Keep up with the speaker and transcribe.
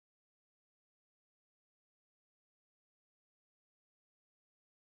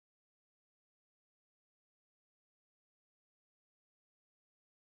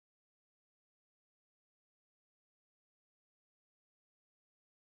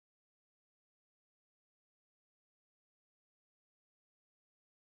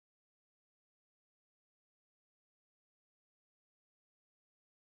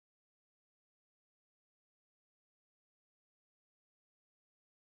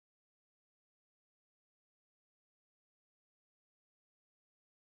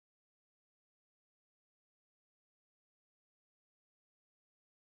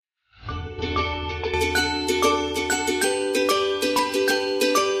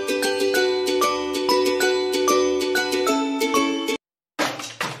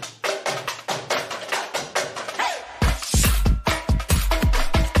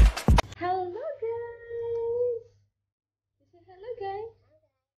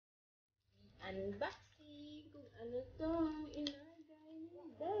unboxing kung ano tong inagay ni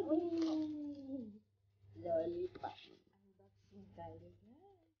Daddy. Lollipop. Unboxing tayo,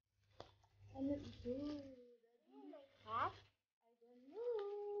 guys. Ano ito? Daddy? Hat? I don't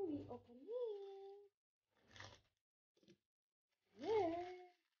know. We open it. Yeah.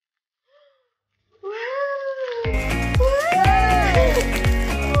 Wow!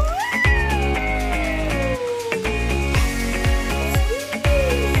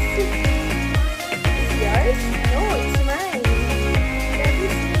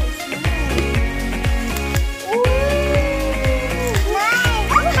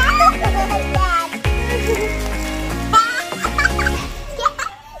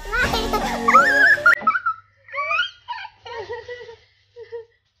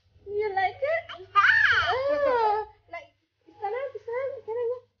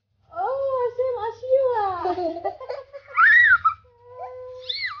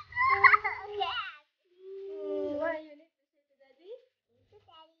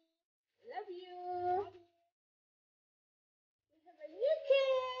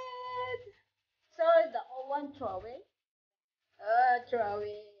 Throw away? Throw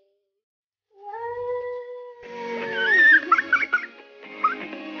away. Wow!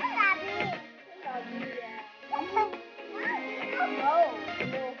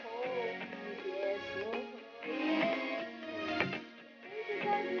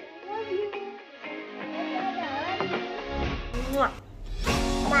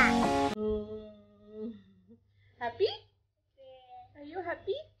 Happy? Are you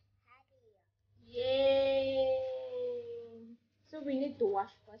happy? Yay! So we need to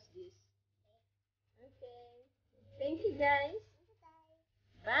wash first this. Okay. Thank you guys.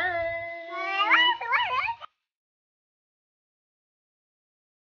 Bye.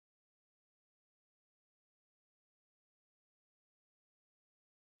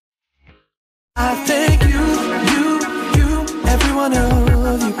 I thank you, every one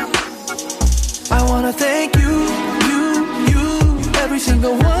of you. I wanna thank you, every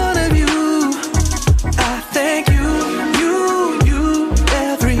single one of you. I thank you,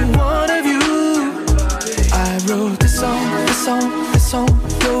 every one of you. I wrote this song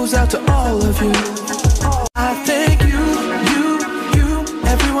goes out to all of you. I thank you,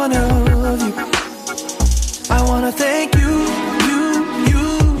 every one of you. I wanna thank you,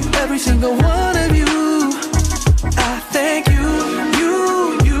 every single one of you. I thank you,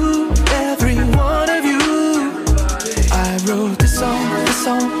 every one of you. I wrote this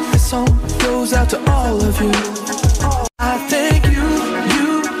song goes out to all of you. I thank you,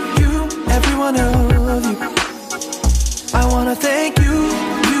 every one of you. I wanna thank you,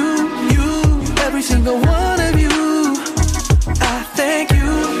 every single one of you. I thank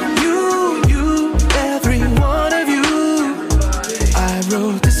you, every one of you. I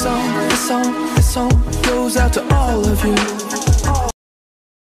wrote this song goes out to all of you.